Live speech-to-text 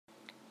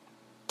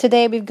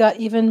Today we've got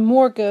even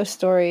more ghost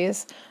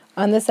stories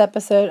on this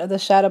episode of the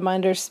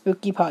Shadowminders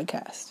Spooky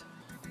Podcast.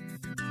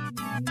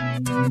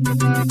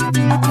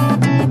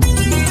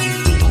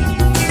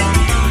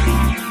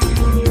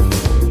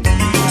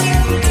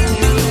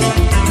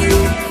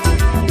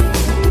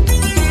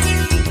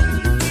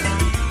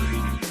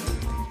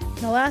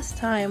 The last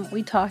time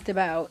we talked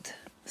about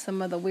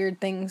some of the weird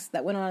things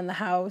that went on in the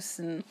house,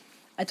 and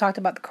I talked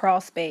about the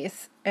crawl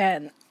space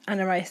and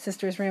under my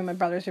sister's room, my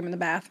brother's room, in the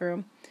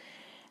bathroom.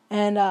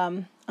 And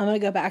I'm going to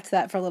go back to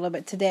that for a little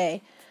bit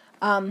today.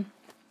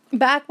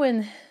 Back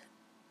when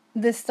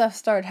this stuff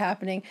started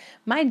happening,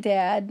 my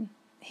dad,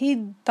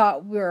 he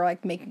thought we were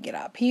like making it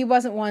up. He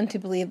wasn't one to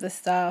believe this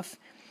stuff.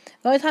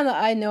 The only time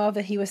that I know of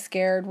that he was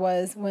scared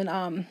was when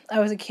I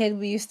was a kid.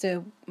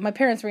 My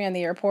parents ran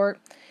the airport,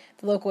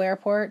 the local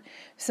airport.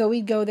 So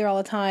we'd go there all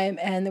the time,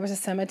 and there was a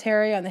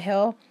cemetery on the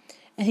hill.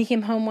 And he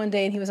came home one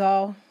day and he was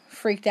all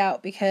freaked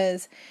out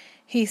because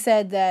he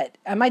said that,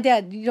 my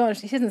dad, he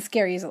doesn't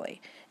scare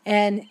easily.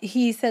 And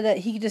he said that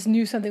he just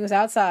knew something was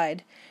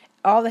outside.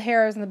 All the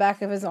hairs in the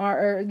back of his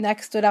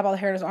neck stood up. All the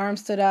hair in his arm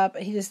stood up.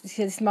 He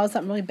smelled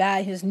something really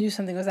bad. He just knew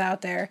something was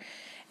out there.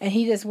 And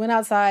he just went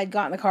outside,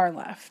 got in the car, and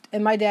left.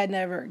 And my dad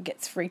never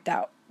gets freaked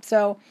out.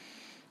 So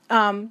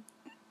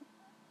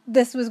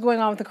this was going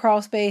on with the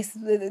crawl space.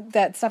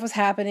 That stuff was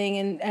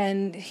happening.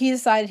 And he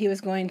decided he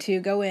was going to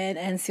go in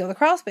and seal the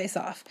crawl space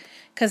off.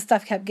 Because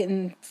stuff kept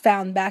getting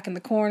found back in the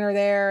corner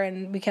there.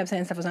 And we kept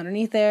saying stuff was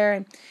underneath there.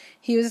 And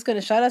he was just going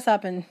to shut us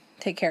up and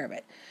take care of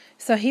it.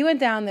 So he went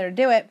down there to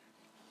do it.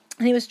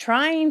 And he was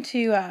trying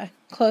to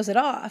close it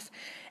off.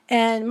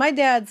 And my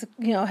dad's,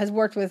 has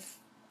worked with,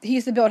 he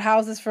used to build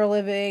houses for a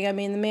living. I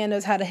mean, the man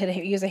knows how to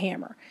use a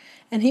hammer.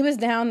 And he was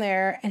down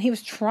there, and he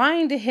was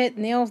trying to hit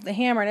nails with the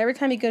hammer. And every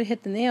time he go to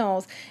hit the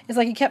nails, it's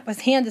like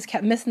his hand just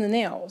kept missing the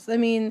nails. I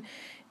mean,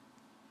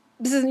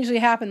 this doesn't usually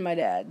happen to my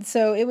dad.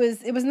 So it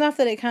was enough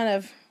that it kind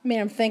of made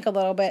him think a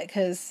little bit,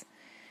 because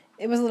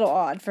it was a little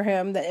odd for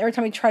him that every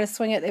time he tried to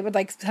swing it, it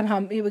would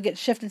somehow he would get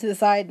shifted to the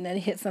side and then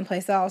he hit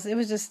someplace else. It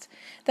was just,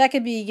 that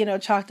could be,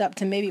 chalked up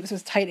to maybe it was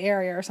a tight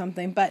area or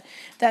something, but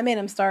that made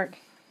him start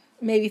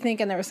maybe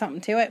thinking there was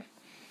something to it.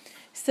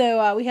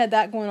 So we had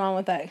that going on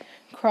with that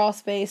crawl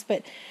space.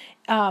 But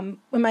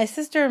when my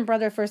sister and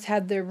brother first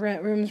had their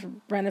rooms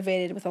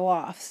renovated with the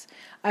lofts,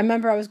 I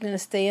remember I was going to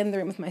stay in the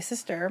room with my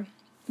sister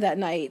that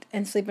night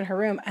and sleep in her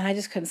room, and I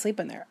just couldn't sleep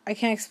in there. I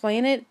can't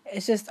explain it.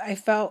 It's just, I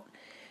felt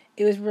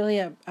it was really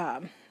it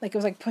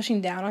was like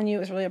pushing down on you. It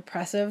was really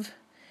oppressive,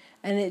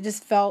 and it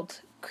just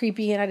felt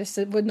creepy, and I just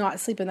would not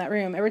sleep in that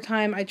room. Every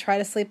time I try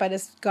to sleep, I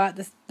just got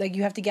this,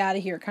 you have to get out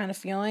of here kind of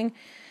feeling.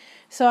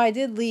 So I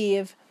did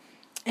leave,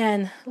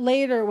 and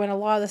later when a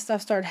lot of the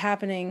stuff started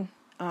happening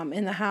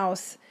in the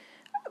house,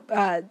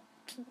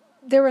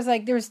 there was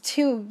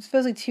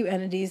supposedly two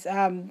entities.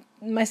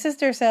 My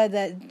sister said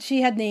that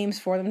she had names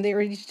for them. They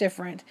were each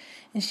different,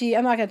 and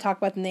I'm not going to talk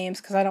about the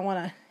names because I don't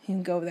want to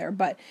even go there,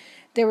 but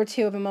there were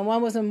two of them, and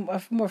one was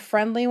a more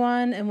friendly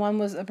one, and one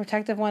was a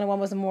protective one, and one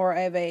was more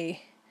of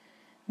a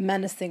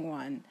menacing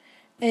one.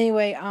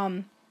 Anyway,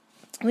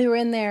 we were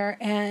in there,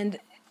 and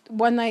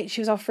one night she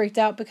was all freaked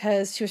out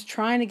because she was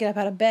trying to get up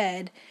out of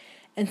bed,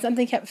 and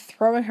something kept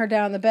throwing her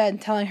down the bed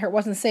and telling her it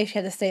wasn't safe, she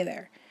had to stay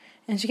there.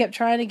 And she kept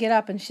trying to get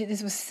up, and she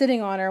just was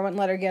sitting on her and wouldn't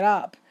let her get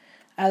up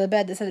out of the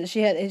bed. They said that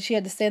she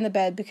had to stay in the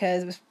bed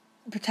because it was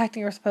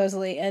protecting her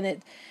supposedly, and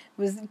it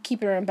was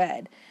keeping her in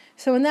bed.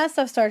 So when that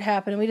stuff started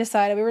happening, we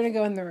decided we were going to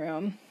go in the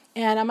room.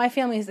 And my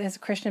family has a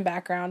Christian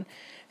background,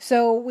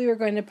 so we were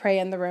going to pray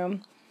in the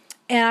room.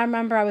 And I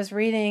remember I was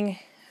reading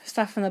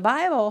stuff from the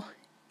Bible,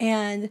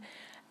 and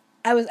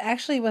I was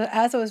actually,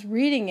 as I was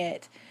reading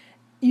it,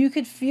 you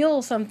could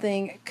feel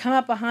something come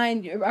up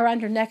behind you,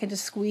 around your neck, and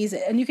just squeeze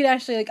it. And you could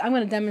actually, I'm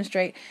going to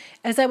demonstrate.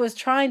 As I was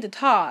trying to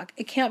talk,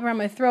 it came up around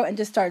my throat and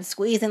just started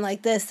squeezing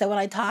like this. So when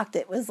I talked,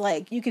 it was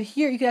like, you could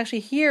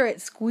actually hear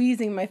it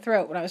squeezing my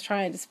throat when I was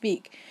trying to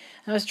speak.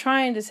 I was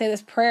trying to say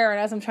this prayer,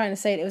 and as I'm trying to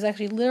say it, it was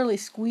actually literally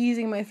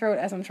squeezing my throat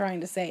as I'm trying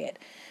to say it.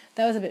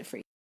 That was a bit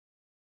freaky.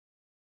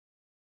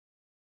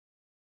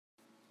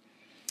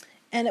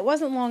 And it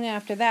wasn't long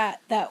after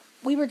that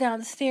we were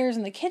downstairs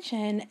in the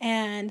kitchen,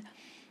 and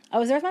I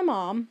was there with my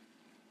mom,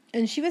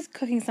 and she was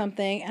cooking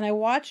something, and I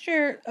watched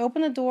her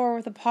open the door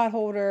with a pot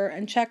holder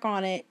and check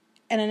on it,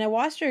 and then I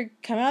watched her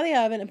come out of the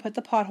oven and put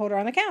the pot holder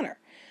on the counter.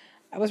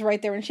 I was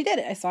right there when she did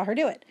it. I saw her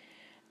do it.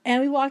 And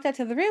we walked out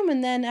to the room,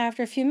 and then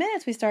after a few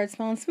minutes, we started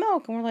smelling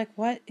smoke, and we're like,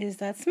 what is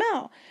that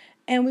smell?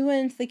 And we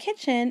went into the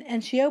kitchen,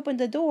 and she opened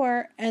the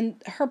door, and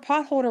her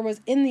pot holder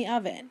was in the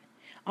oven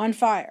on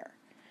fire,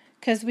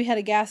 because we had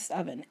a gas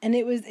oven, and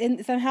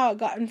somehow it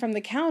gotten from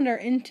the counter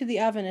into the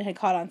oven and had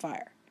caught on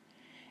fire.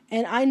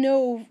 And I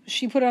know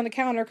she put it on the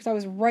counter because I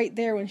was right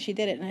there when she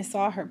did it, and I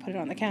saw her put it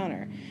on the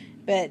counter.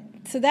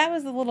 So that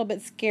was a little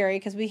bit scary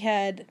because we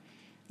had,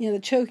 the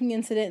choking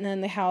incident, and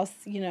then the house,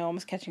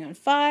 almost catching on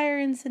fire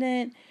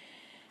incident.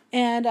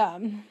 And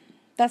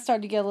that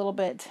started to get a little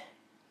bit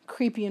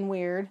creepy and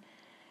weird.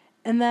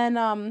 And then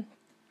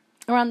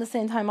around the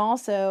same time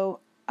also,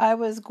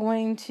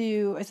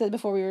 I said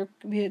before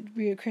we had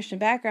a Christian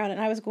background, and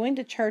I was going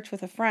to church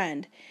with a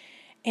friend,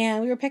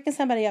 and we were picking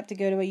somebody up to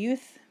go to a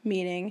youth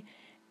meeting,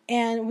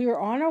 and we were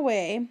on our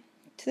way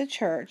to the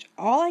church.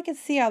 All I could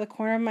see out of the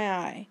corner of my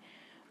eye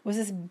was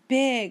this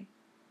big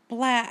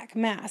black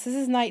mass. This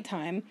is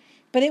nighttime,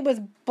 but it was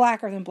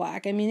blacker than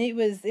black. I mean,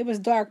 it was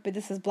dark, but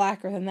this is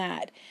blacker than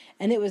that.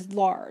 And it was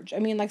large. I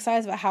mean, like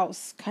size of a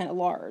house, kind of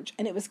large.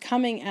 And it was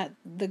coming at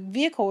the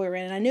vehicle we were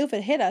in, and I knew if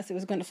it hit us, it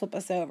was going to flip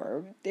us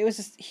over. It was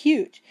just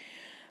huge.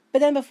 But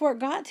then before it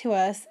got to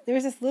us, there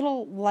was this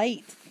little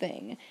light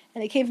thing,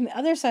 and it came from the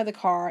other side of the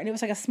car, and it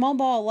was like a small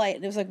ball of light,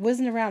 and it was like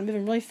whizzing around,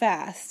 moving really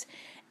fast.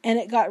 And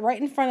it got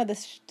right in front of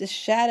this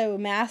shadow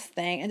mass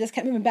thing and just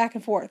kept moving back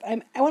and forth.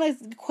 I want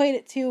to equate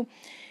it to,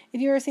 if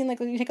you ever seen,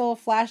 like, you take a little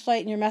flashlight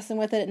and you're messing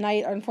with it at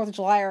night or on 4th of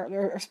July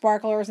or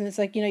sparklers, and it's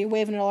like, you're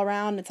waving it all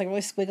around, and it's like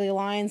really squiggly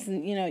lines,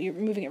 and, you're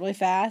moving it really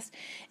fast.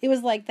 It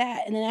was like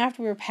that. And then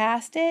after we were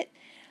past it,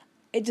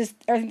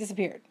 everything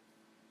disappeared.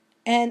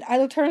 And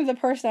I turned to the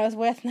person I was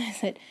with, and I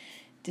said,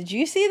 "Did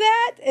you see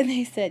that?" And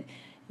they said,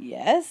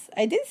 "Yes,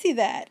 I did see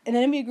that." And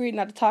then we agreed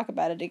not to talk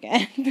about it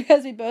again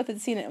because we both had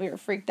seen it and we were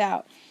freaked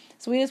out.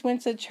 So we just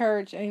went to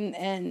church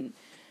and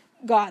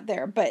got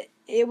there. But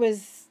it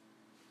was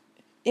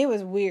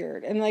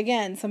weird. And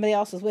again, somebody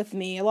else was with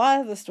me. A lot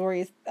of the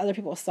stories, other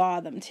people saw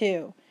them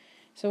too.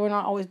 So we're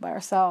not always by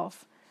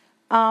ourselves.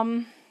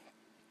 I'm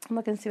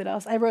looking to see what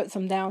else. I wrote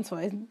some down so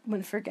I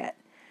wouldn't forget.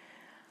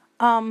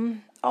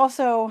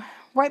 Also,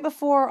 right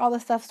before all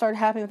this stuff started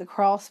happening with the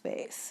crawl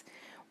space,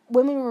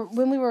 when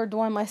we were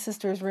doing my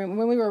sister's room,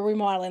 when we were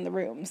remodeling the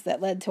rooms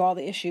that led to all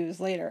the issues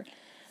later,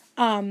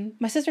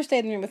 my sister stayed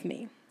in the room with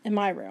me, in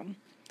my room.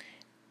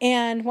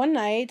 And one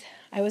night,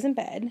 I was in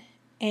bed,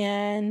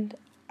 and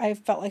I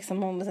felt like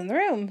someone was in the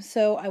room.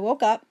 So I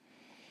woke up,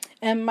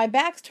 and my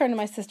back's turned to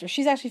my sister.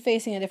 She's actually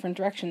facing a different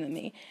direction than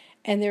me.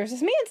 And there was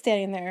this man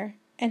standing there,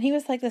 and he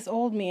was like this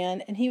old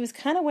man, and he was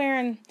kind of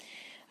wearing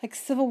like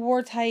Civil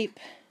War type,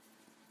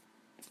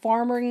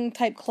 farming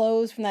type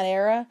clothes from that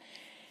era.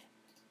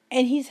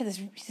 And he's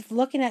just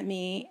looking at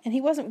me, and he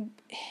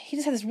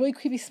just had this really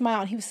creepy smile,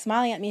 and he was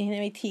smiling at me, and he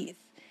had my teeth.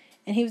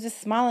 And he was just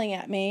smiling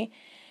at me.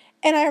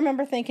 And I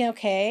remember thinking,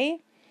 okay.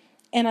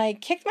 And I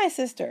kicked my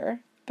sister,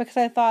 because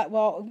I thought,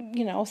 well,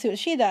 we'll see what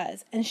she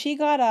does. And she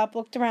got up,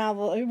 looked around,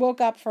 woke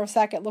up for a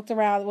second, looked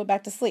around, and went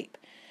back to sleep.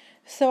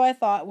 So I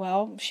thought,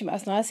 well, she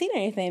must not have seen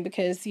anything,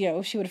 because,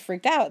 she would have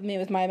freaked out at me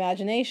with my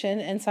imagination.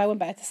 And so I went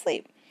back to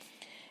sleep.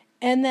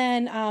 And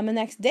then the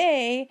next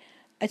day,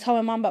 I told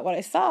my mom about what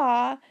I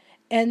saw.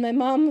 And my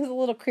mom was a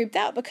little creeped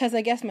out because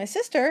I guess my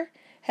sister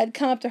had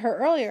come up to her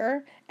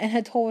earlier and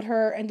had told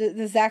her and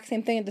the exact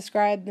same thing and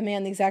described the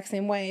man the exact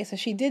same way. So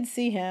she did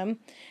see him.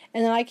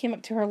 And then I came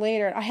up to her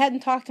later. I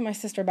hadn't talked to my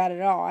sister about it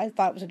at all. I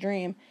thought it was a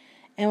dream.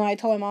 And when I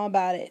told my mom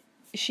about it,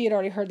 she had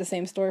already heard the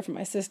same story from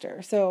my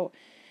sister. So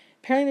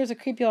apparently there's a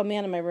creepy old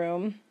man in my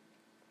room.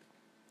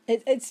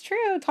 It's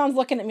true. Tom's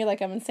looking at me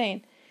like I'm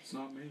insane. It's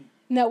not me.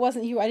 No, it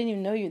wasn't you. I didn't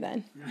even know you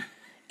then.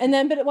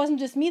 But it wasn't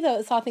just me, though,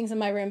 that saw things in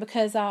my room,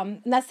 because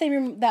in that same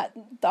room that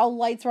all the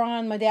lights were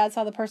on, my dad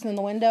saw the person in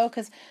the window,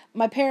 because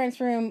my parents'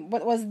 room,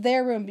 what was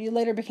their room,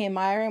 later became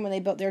my room when they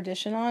built their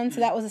addition on,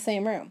 so that was the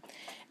same room.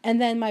 And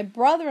then my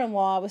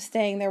brother-in-law was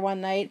staying there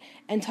one night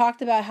and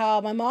talked about how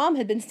my mom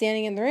had been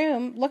standing in the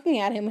room looking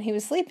at him when he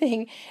was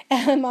sleeping,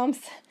 and my mom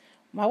said,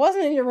 "I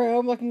wasn't in your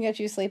room looking at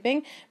you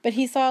sleeping," but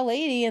he saw a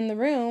lady in the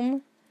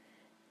room,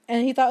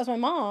 and he thought it was my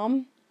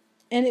mom,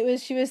 and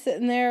she was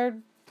sitting there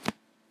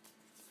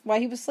while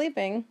he was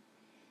sleeping,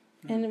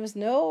 and it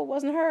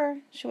wasn't her.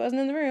 She wasn't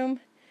in the room.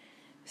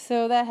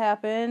 So that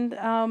happened.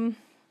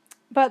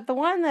 But the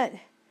one that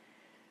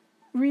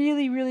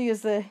really, really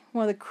is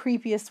one of the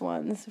creepiest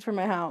ones for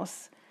my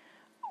house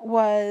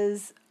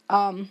was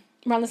around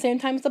the same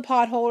time as the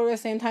potholder, the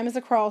same time as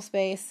the crawl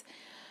space.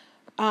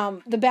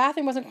 The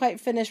bathroom wasn't quite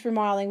finished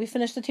remodeling. We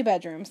finished the 2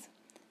 bedrooms,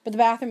 but the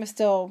bathroom was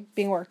still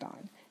being worked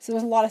on. So there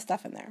was a lot of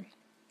stuff in there.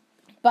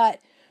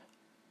 But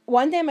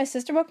one day my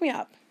sister woke me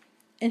up,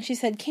 and she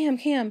said, Cam,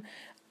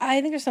 I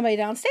think there's somebody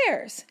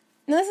downstairs.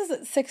 Now, this is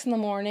at 6 in the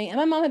morning, and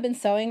my mom had been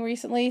sewing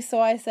recently,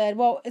 so I said,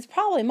 well, it's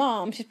probably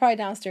Mom. She's probably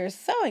downstairs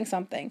sewing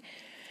something.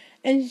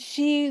 And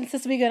she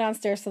insisted we go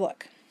downstairs to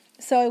look.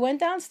 So I went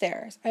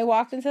downstairs. I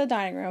walked into the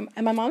dining room,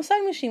 and my mom's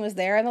sewing machine was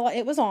there, and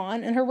it was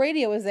on, and her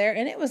radio was there,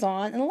 and it was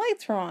on, and the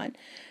lights were on.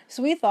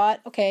 So we thought,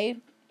 okay,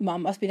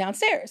 Mom must be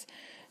downstairs.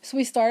 So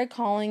we started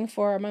calling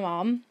for my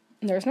mom,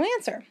 and there was no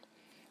answer.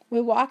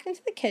 We walked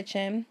into the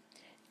kitchen,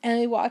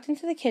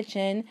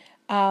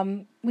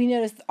 we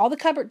noticed all the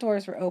cupboard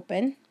doors were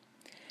open,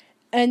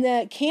 and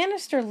the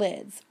canister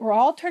lids were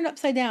all turned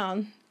upside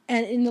down,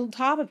 and in the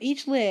top of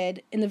each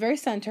lid, in the very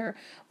center,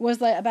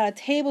 was like about a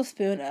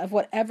tablespoon of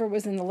whatever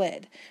was in the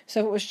lid.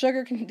 So if it was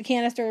sugar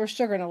canister, there was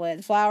sugar in the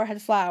lid. Flour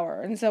had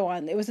flour, and so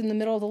on. It was in the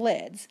middle of the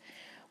lids,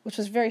 which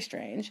was very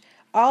strange.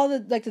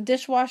 The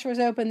dishwasher was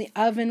open, the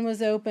oven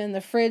was open, the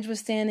fridge was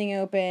standing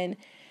open,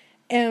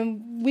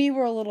 and we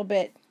were a little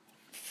bit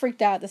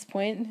freaked out at this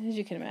point, as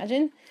you can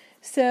imagine.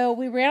 So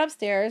we ran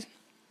upstairs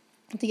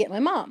to get my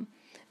mom.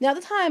 Now, at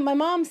the time, my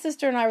mom,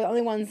 sister, and I were the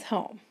only ones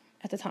home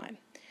at the time.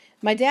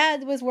 My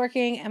dad was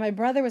working, and my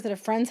brother was at a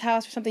friend's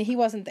house or something. He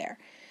wasn't there.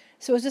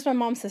 So it was just my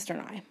mom, sister,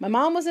 and I. My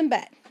mom was in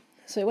bed.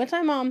 So I went to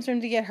my mom's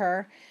room to get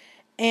her.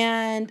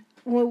 And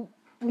when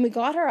we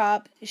got her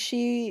up,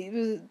 she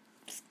was,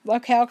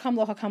 okay, I'll come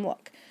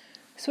look.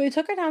 So we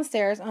took her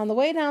downstairs. On the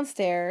way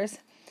downstairs,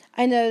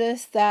 I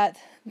noticed that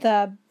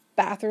the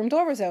bathroom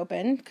door was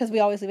open, because we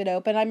always leave it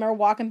open. I remember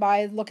walking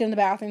by, looking in the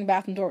bathroom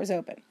door was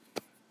open.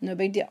 No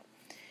big deal.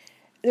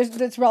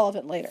 That's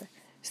relevant later.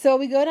 So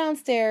we go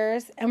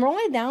downstairs, and I'm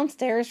only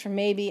downstairs for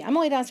maybe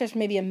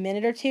a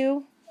minute or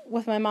two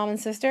with my mom and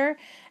sister,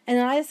 and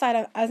then I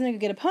decided I was going to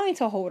get a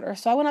ponytail holder,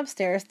 so I went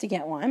upstairs to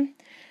get one,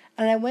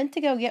 and I went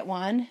to go get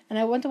one, and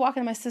I went to walk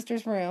into my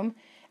sister's room,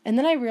 and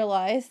then I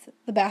realized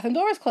the bathroom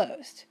door was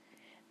closed.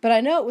 But I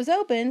know it was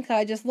open because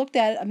I just looked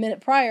at it a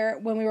minute prior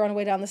when we were on the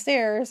way down the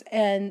stairs,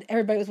 and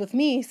everybody was with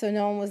me, so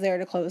no one was there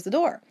to close the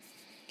door.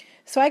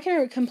 So I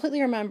can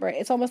completely remember it.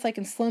 It's almost like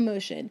in slow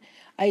motion.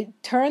 I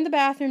turned the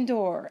bathroom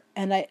door,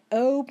 and I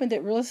opened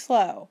it really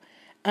slow,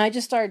 and I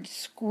just started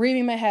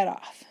screaming my head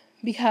off.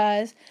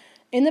 Because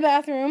in the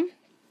bathroom,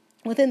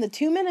 within the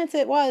 2 minutes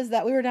it was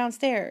that we were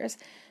downstairs,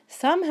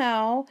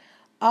 somehow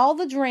all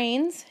the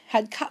drains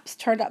had cups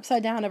turned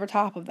upside down over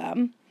top of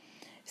them.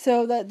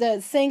 So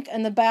the sink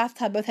and the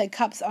bathtub both had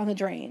cups on the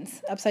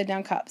drains, upside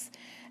down cups.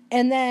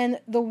 And then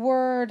the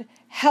word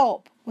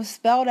help was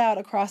spelled out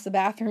across the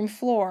bathroom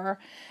floor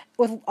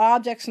with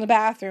objects in the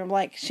bathroom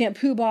like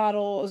shampoo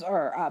bottles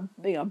or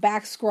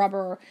back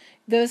scrubber,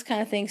 those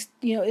kind of things.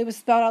 It was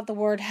spelled out the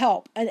word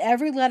help, and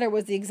every letter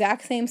was the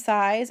exact same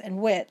size and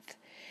width.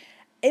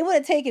 It would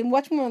have taken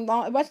much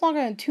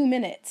longer than 2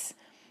 minutes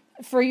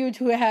for you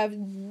to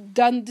have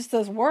done just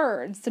those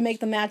words to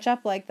make them match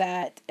up like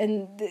that,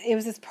 and it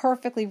was just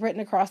perfectly written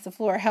across the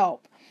floor,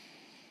 help.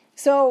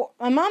 So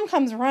my mom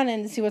comes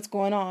running to see what's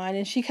going on,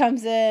 and she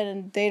comes in,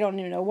 and they don't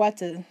even know what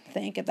to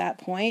think at that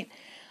point.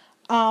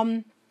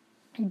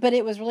 But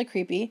it was really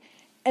creepy,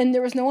 and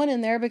there was no one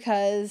in there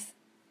because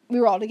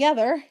we were all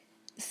together.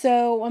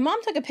 So my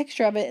mom took a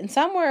picture of it, and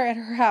somewhere at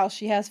her house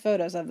she has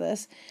photos of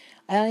this.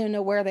 I don't even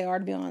know where they are,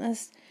 to be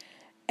honest.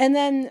 And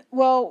then,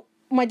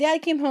 my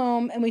dad came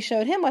home, and we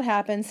showed him what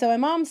happened. So my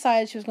mom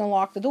decided she was going to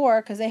lock the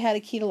door because they had a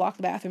key to lock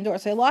the bathroom door.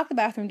 So they locked the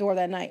bathroom door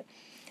that night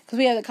because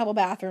we had a couple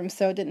bathrooms,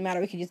 so it didn't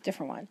matter. We could use a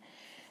different one.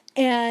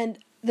 And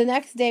the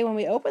next day when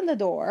we opened the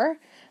door,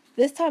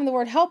 this time the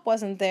word help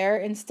wasn't there.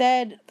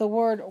 Instead, the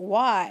word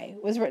why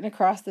was written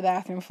across the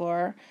bathroom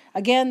floor.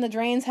 Again, the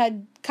drains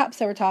had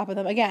cups over top of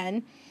them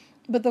again,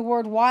 but the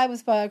word why was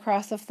spelled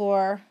across the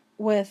floor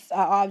with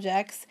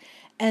objects.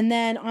 And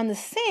then on the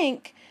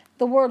sink,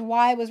 the word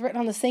why was written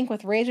on the sink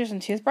with razors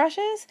and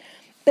toothbrushes.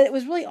 But it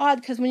was really odd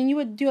because when you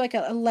would do like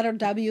a letter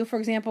W, for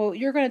example,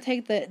 you're going to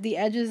take the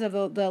edges of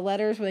the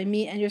letters where they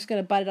meet and you're just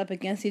going to butt it up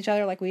against each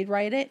other like we'd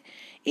write it.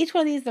 Each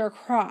one of these, they're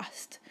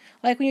crossed.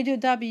 Like when you do a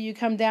W, you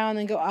come down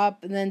and go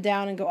up and then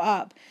down and go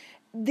up.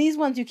 These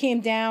ones you came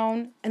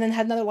down and then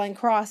had another line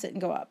cross it and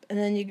go up. And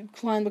then you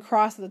climb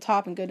across at the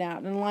top and go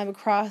down. And a line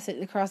across it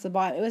and across the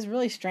bottom. It was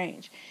really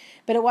strange.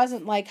 But it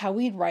wasn't like how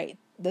we'd write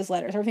those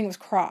letters. Everything was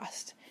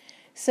crossed.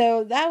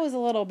 So that was a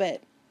little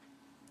bit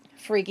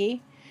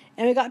freaky.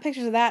 And we got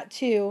pictures of that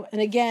too. And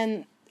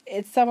again,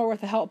 it's somewhere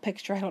with a help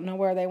picture. I don't know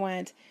where they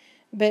went.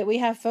 But we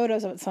have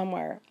photos of it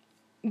somewhere.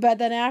 But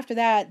then after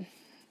that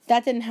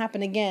didn't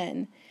happen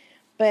again.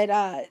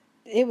 But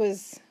it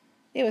was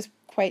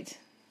quite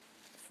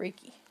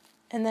freaky.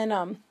 And then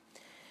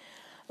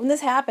when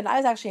this happened, I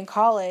was actually in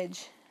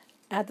college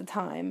at the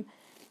time.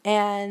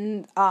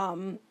 And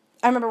I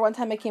remember one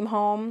time I came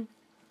home,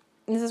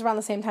 and this is around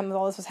the same time that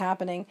all this was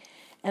happening.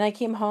 And I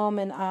came home,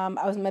 and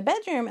I was in my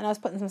bedroom, and I was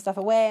putting some stuff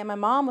away. And my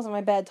mom was on my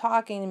bed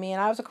talking to me,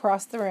 and I was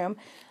across the room.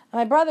 And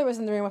my brother was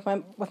in the room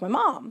with my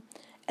mom.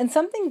 And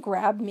something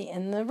grabbed me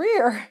in the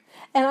rear.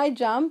 And I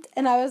jumped,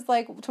 and I was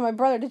like to my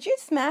brother, "Did you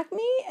smack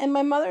me?" And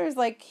my mother was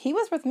like, "He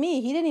was with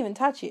me. He didn't even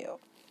touch you."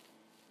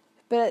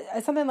 But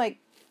something like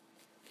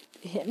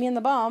hit me in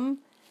the bum,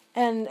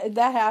 and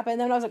that happened.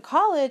 Then when I was at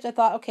college, I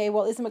thought, okay,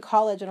 well, at least I'm at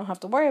college. I don't have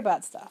to worry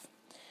about stuff.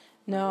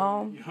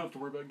 No. You don't have to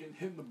worry about getting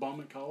hit in the bum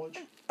at college?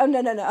 Oh,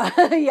 no.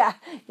 yeah.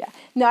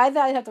 No, I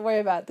thought I'd have to worry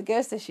about the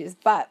ghost issues.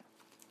 But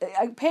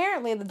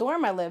apparently the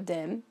dorm I lived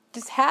in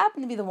just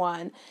happened to be the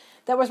one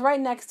that was right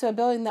next to a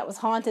building that was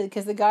haunted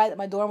because the guy that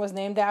my dorm was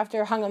named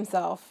after hung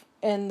himself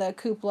in the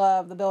cupola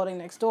of the building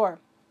next door.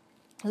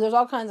 So there's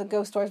all kinds of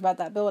ghost stories about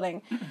that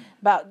building,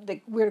 about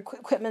the weird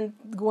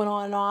equipment going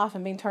on and off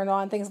and being turned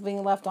on, things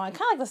being left on.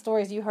 Kind of like the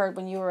stories you heard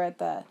when you were at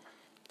the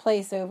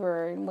place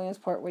over in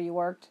Williamsport where you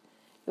worked.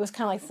 It was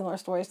kind of like similar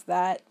stories to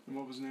that. And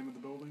what was the name of the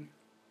building?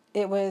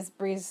 It was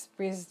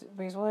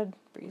Breezewood.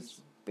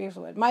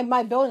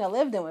 My building I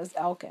lived in was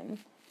Elkin,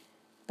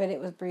 but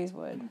it was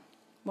Breezewood.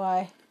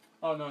 Why?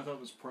 Oh, no, I thought it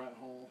was Pratt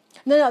Hall.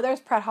 No, there's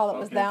Pratt Hall that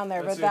was down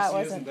there, but that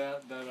wasn't.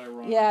 Isn't that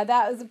ironic? Yeah,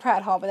 that was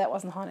Pratt Hall, but that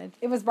wasn't haunted.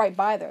 It was right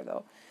by there,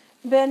 though.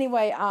 But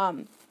anyway,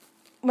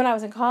 when I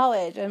was in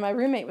college and my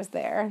roommate was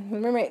there,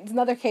 it's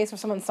another case where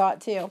someone saw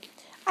it, too.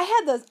 I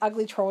had those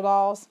ugly troll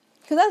dolls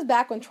Because that was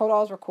back when troll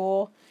dolls were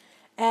cool.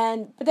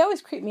 But they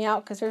always creep me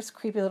out because there's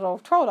creepy little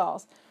troll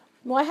dolls.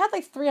 Well, I had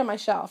like 3 on my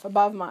shelf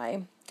above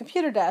my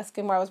computer desk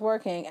and where I was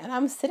working. And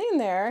I'm sitting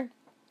there.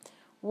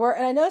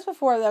 And I noticed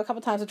before that a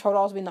couple times the troll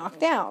dolls would be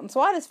knocked down.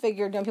 So I just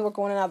figured, people were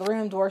going in and out of the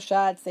room, door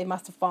shuts, they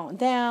must have fallen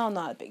down,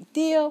 not a big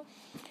deal.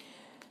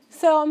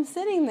 So I'm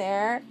sitting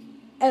there,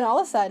 and all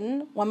of a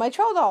sudden, one of my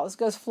troll dolls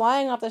goes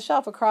flying off the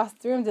shelf across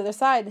the room to the other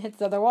side and hits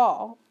the other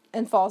wall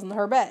and falls into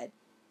her bed.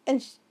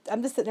 And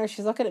I'm just sitting there,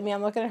 she's looking at me,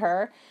 I'm looking at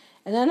her.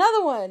 And then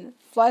another one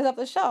flies up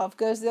the shelf,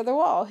 goes to the other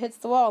wall, hits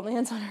the wall, and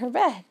lands on her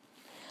bed.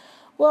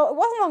 Well, it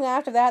wasn't long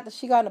after that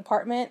she got an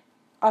apartment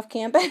off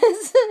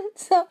campus.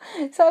 so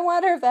I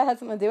wonder if that had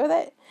something to do with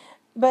it.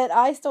 But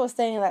I still was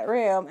staying in that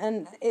room,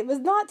 and it was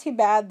not too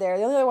bad there.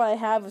 The only other one I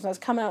had was when I was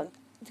coming out,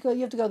 you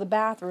have to go to the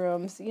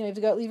bathrooms. You have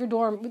to go leave your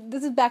dorm.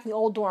 This is back in the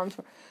old dorms.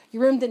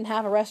 Your room didn't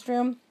have a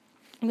restroom.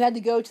 You had to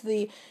go to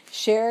the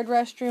shared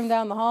restroom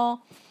down the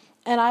hall.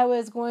 And I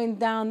was going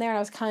down there, and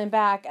I was coming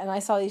back, and I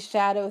saw these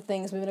shadow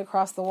things moving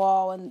across the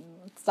wall and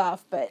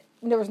stuff, but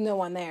there was no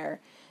one there.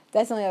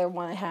 That's the only other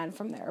one I had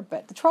from there.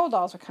 But the troll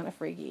dolls were kind of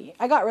freaky.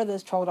 I got rid of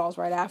those troll dolls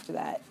right after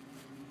that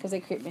because they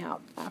creeped me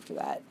out after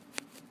that.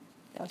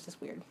 That was just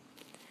weird.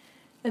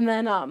 And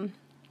then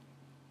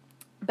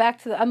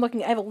back to I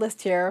have a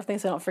list here of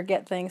things so I don't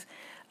forget things.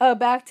 Oh,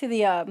 back to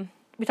the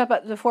we talked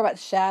about before about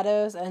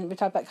shadows, and we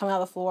talked about coming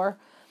out of the floor.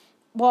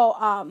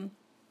 Well,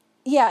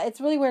 yeah,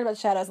 it's really weird about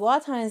shadows. A lot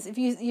of times, if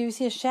you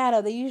see a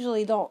shadow, they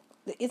usually don't.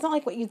 It's not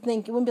like what you'd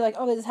think. It wouldn't be like,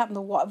 oh, they just happened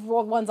to walk.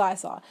 Ones I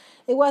saw,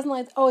 it wasn't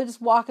like, oh, they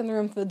just walk in the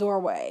room through the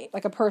doorway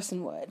like a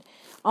person would.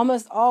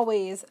 Almost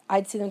always,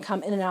 I'd see them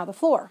come in and out of the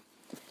floor.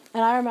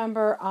 And I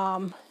remember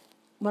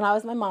when I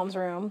was in my mom's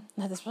room,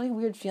 I had this really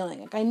weird feeling.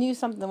 Like I knew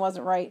something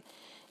wasn't right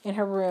in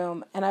her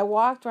room, and I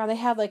walked around. They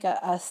had like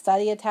a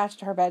study attached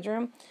to her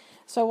bedroom,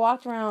 so I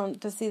walked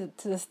around to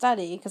the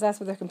study because that's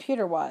where the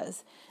computer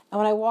was. And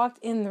when I walked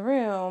in the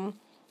room,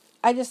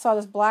 I just saw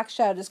this black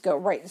shadow just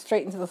go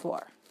straight into the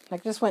floor.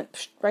 Like, just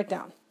went right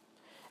down.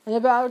 And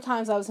about other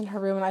times I was in her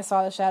room and I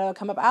saw the shadow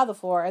come up out of the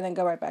floor and then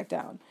go right back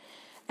down.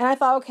 And I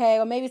thought, okay,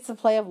 well, maybe it's a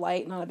play of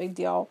light, not a big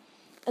deal.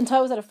 Until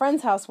I was at a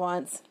friend's house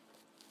once,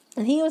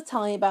 and he was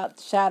telling me about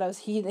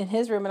shadows in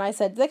his room, and I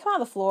said, did they come out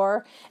of the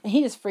floor? And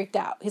he just freaked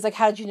out. He's like,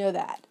 how did you know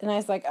that? And I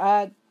was like,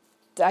 I've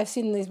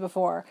seen these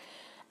before.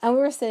 And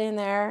we were sitting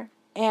there,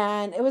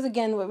 and it was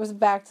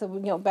back to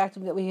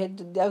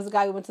that that was the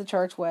guy we went to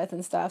church with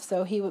and stuff.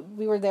 So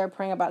we were there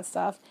praying about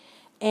stuff.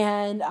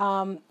 And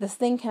this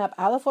thing came up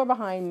out of the floor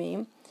behind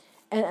me,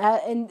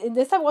 and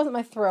this time it wasn't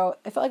my throat.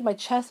 I felt like my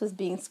chest was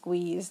being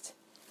squeezed,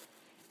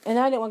 and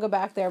I didn't want to go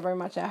back there very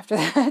much after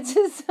that.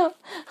 So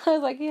I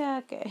was like,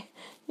 yeah, okay,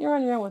 you're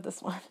on your own with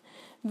this one.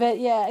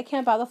 But yeah, it came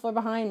up out of the floor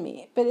behind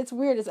me. But it's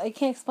weird. I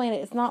can't explain it.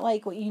 It's not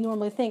like what you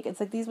normally think. It's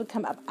like these would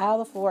come up out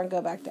of the floor and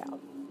go back down.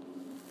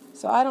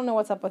 So I don't know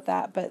what's up with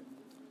that, but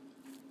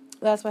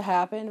that's what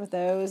happened with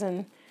those.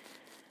 And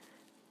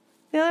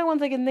the other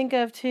ones I can think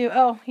of, too,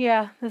 oh,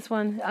 yeah, this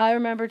one. I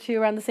remember, too,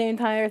 around the same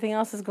time everything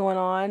else is going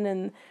on,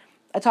 and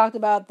I talked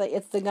about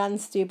It's the Gun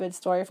Stupid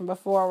story from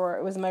before, where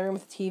it was in my room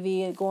with the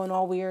TV and going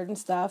all weird and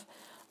stuff.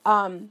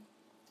 I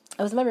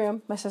was in my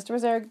room. My sister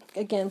was there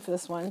again for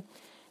this one.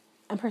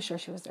 I'm pretty sure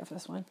she was there for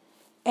this one.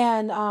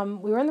 And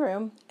we were in the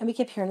room, and we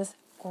kept hearing this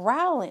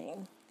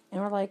growling.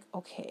 And we're like,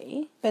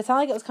 okay. But it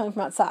sounded like it was coming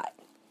from outside.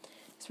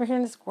 So we're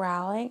hearing this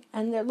growling,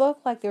 and it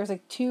looked like there was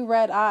like 2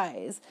 red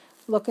eyes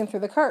looking through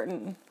the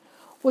curtain.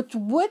 Which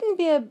wouldn't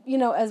be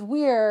as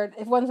weird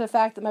if it wasn't for the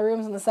fact that my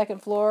room's on the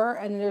 2nd floor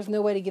and there's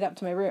no way to get up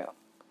to my room.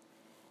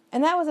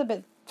 And that was a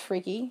bit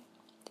freaky.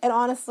 And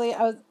honestly,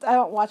 I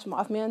don't watch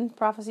Mothman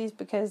Prophecies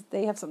because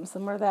they have something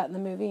similar to that in the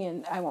movie,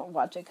 and I won't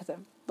watch it because it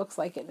looks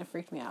like it and it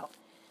freaked me out.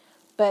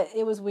 But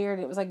it was weird.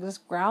 It was like this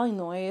growling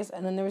noise,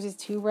 and then there was these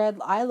 2 red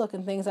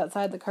eye-looking things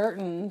outside the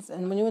curtains.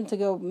 And when you went to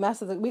go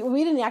mess with it,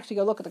 we didn't actually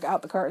go look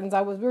out the curtains.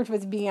 We were too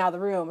busy being out of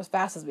the room as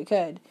fast as we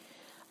could.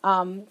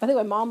 I think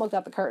my mom looked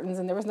out the curtains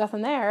and there was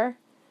nothing there,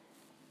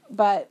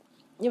 but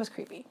it was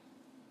creepy.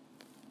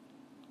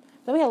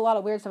 Then we had a lot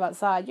of weird stuff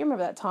outside. You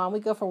remember that, Tom?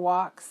 We'd go for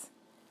walks,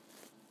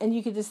 and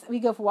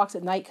we'd go for walks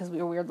at night because we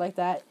were weird like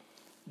that.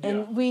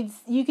 And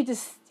you could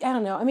just, I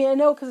don't know. I mean, I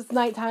know because it's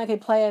nighttime, I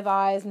could play with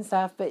eyes and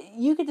stuff, but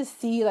you could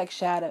just see like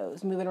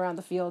shadows moving around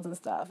the fields and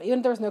stuff, even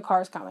if there was no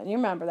cars coming. You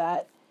remember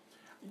that?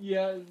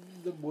 Yeah,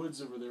 the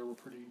woods over there were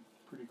pretty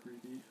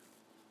creepy.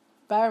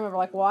 But I remember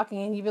like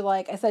walking, and you'd be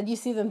like, I said, you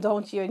see them,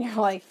 don't you? And you're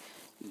like,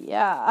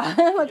 yeah.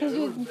 There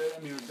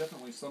was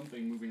definitely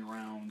something moving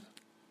around,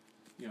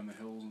 in the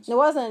hills and stuff. It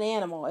wasn't an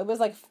animal. It was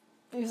like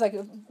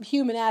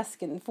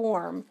human-esque in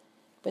form.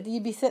 But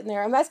you'd be sitting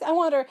there. I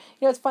wonder,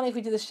 it's funny if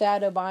we do the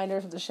shadow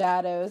binders with the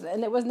shadows,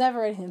 and it was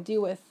never anything to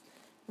do with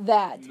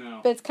that.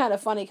 No. But it's kind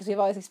of funny because we've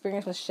always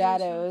experienced with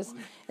shadows. And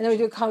then we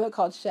do a comic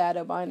called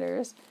Shadow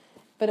Binders.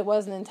 But it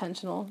wasn't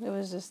intentional. It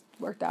was just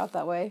worked out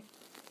that way.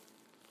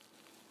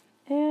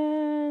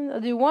 And I'll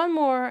do one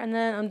more, and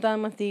then I'm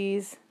done with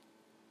these.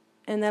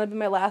 And that'll be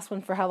my last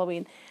one for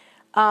Halloween.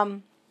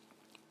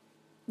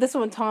 This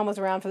one, Tom was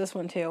around for this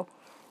one, too.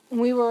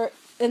 we were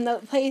in the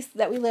place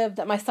that we lived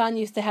that my son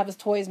used to have his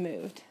toys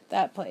moved,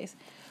 that place.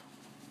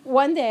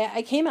 One day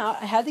I came out,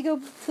 I had to go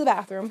to the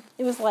bathroom.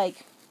 It was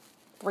like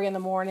 3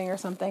 a.m. or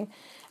something,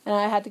 and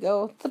I had to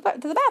go to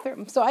the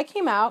bathroom. So I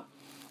came out,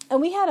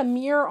 and we had a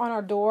mirror on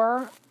our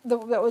door that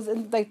was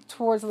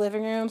towards the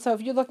living room. So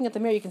if you're looking at the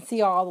mirror, you can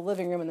see all the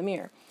living room in the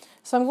mirror.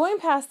 So I'm going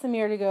past the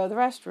mirror to go to the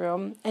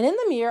restroom, and in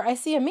the mirror I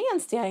see a man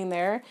standing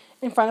there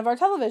in front of our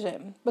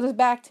television with his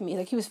back to me,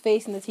 like he was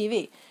facing the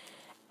TV.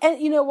 And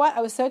you know what?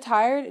 I was so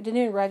tired, it didn't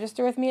even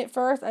register with me at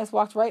first. I just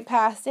walked right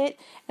past it,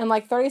 and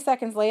like 30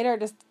 seconds later, it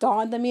just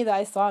dawned on me that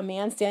I saw a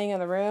man standing in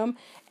the room,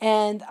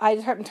 and I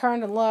just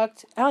turned and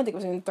looked. I don't think it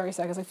was even 30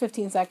 seconds, like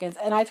 15 seconds,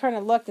 and I turned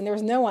and looked, and there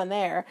was no one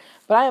there,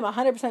 but I am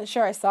 100%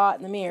 sure I saw it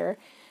in the mirror.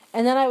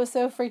 And then I was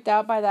so freaked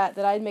out by that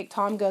I'd make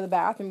Tom go to the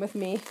bathroom with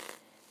me.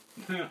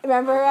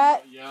 Remember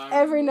that? Yeah.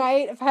 Every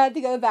night, if I had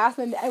to go to the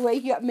bathroom, I'd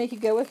wake you up and make you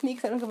go with me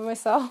because I don't go by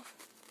myself.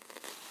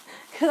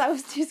 Because I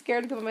was too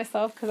scared to go by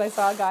myself because I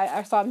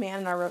saw a man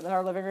in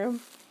our living room.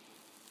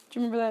 Do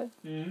you remember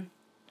that? Mm-hmm.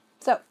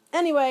 So,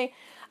 anyway,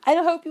 I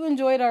hope you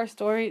enjoyed our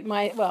story,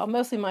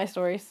 mostly my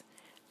stories.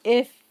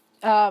 If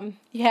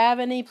you have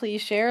any,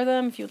 please share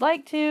them if you'd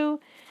like to.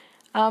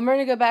 We're going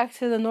to go back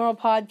to the normal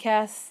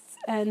podcasts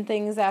and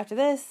things after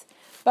this.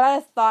 But I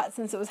thought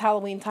since it was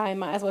Halloween time,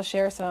 might as well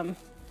share some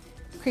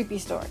creepy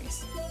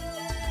stories.